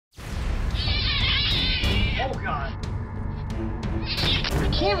God. I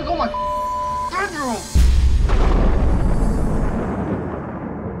can't even go in my bedroom.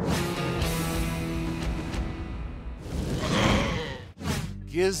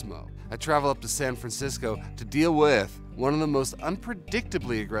 Gizmo. I travel up to San Francisco to deal with one of the most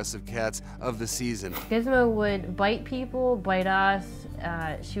unpredictably aggressive cats of the season. Gizmo would bite people, bite us.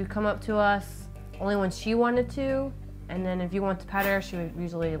 She would come up to us only when she wanted to, and then if you want to pet her, she would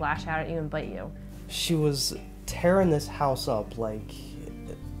usually lash out at you and bite you. She was tearing this house up like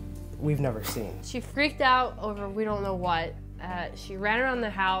we've never seen. She freaked out over we don't know what. She ran around the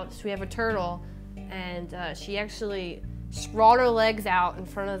house. We have a turtle, and she actually sprawled her legs out in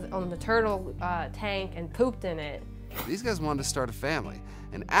front of on the turtle tank and pooped in it. These guys wanted to start a family,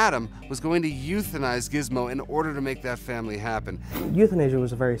 and Adam was going to euthanize Gizmo in order to make that family happen. Euthanasia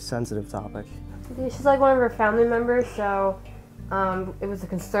was a very sensitive topic. She's like one of her family members, so it was a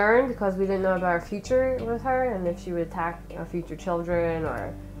concern because we didn't know about our future with her and if she would attack our future children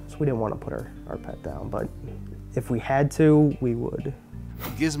or... So we didn't want to put our pet down, but if we had to, we would.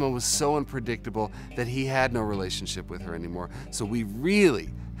 Gizmo was so unpredictable that he had no relationship with her anymore, so we really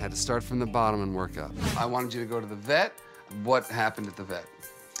had to start from the bottom and work up. I wanted you to go to the vet. What happened at the vet?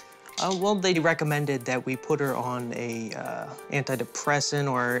 Well, they recommended that we put her on a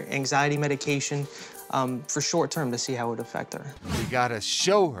antidepressant or anxiety medication for short term to see how it would affect her. We gotta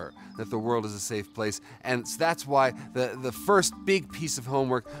show her that the world is a safe place, and that's why the first big piece of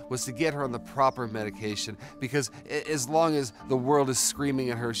homework was to get her on the proper medication, because as long as the world is screaming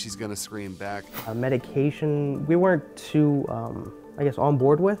at her, she's gonna scream back. Medication, we weren't too, I guess, on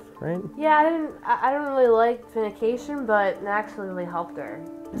board with, right? Yeah, I don't really like medication, but it actually really helped her.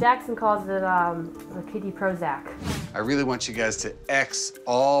 Jackson calls it the kitty Prozac. I really want you guys to X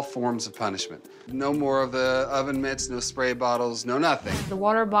all forms of punishment. No more of the oven mitts, no spray bottles, no nothing. The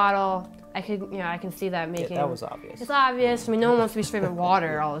water bottle, I can see that making... Yeah, that was obvious. It's obvious. I mean, no one wants to be screaming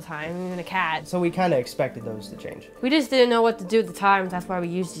water all the time, even a cat. So we kind of expected those to change. We just didn't know what to do at the time. That's why we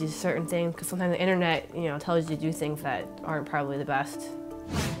used to do certain things, because sometimes the internet, tells you to do things that aren't probably the best.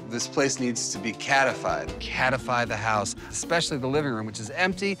 This place needs to be catified. Catify the house, especially the living room, which is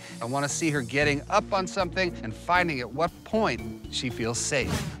empty. I want to see her getting up on something and finding at what point she feels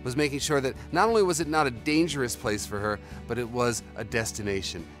safe. Was making sure that not only was it not a dangerous place for her, but it was a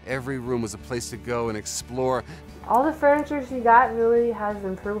destination. Every room was a place to go and explore. All the furniture she got really has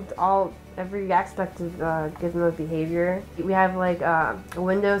improved every aspect of Gizmo's behavior. We have like a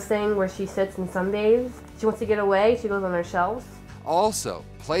windows thing where she sits in some days. She wants to get away, she goes on our shelves. Also,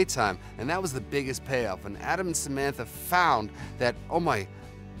 playtime, and that was the biggest payoff. When Adam and Samantha found that, oh my,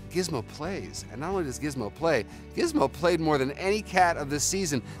 Gizmo plays. And not only does Gizmo play, Gizmo played more than any cat of this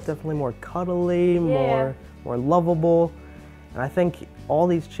season. Definitely more cuddly, more lovable. And I think all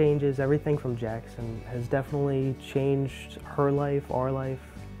these changes, everything from Jackson, has definitely changed her life, our life,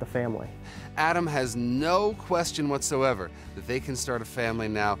 the family. Adam has no question whatsoever that they can start a family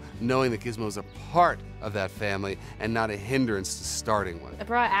now, knowing that Gizmo's a part of that family and not a hindrance to starting one. It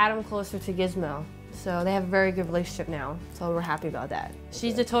brought Adam closer to Gizmo, so they have a very good relationship now, so we're happy about that.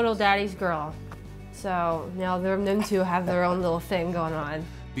 She's the total daddy's girl, so now them two have their own little thing going on.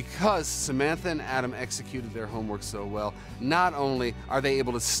 Because Samantha and Adam executed their homework so well, not only are they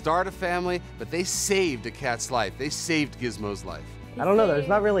able to start a family, but they saved a cat's life. They saved Gizmo's life. I don't know, there's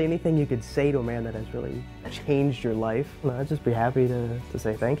not really anything you could say to a man that has really changed your life. I'd just be happy to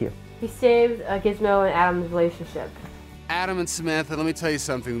say thank you. He saved Gizmo and Adam's relationship. Adam and Samantha, let me tell you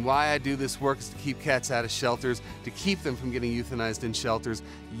something. Why I do this work is to keep cats out of shelters, to keep them from getting euthanized in shelters.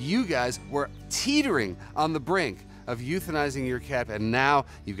 You guys were teetering on the brink of euthanizing your cat, and now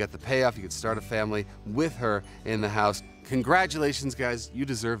you've got the payoff. You can start a family with her in the house. Congratulations, guys. You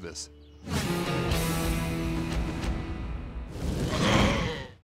deserve this.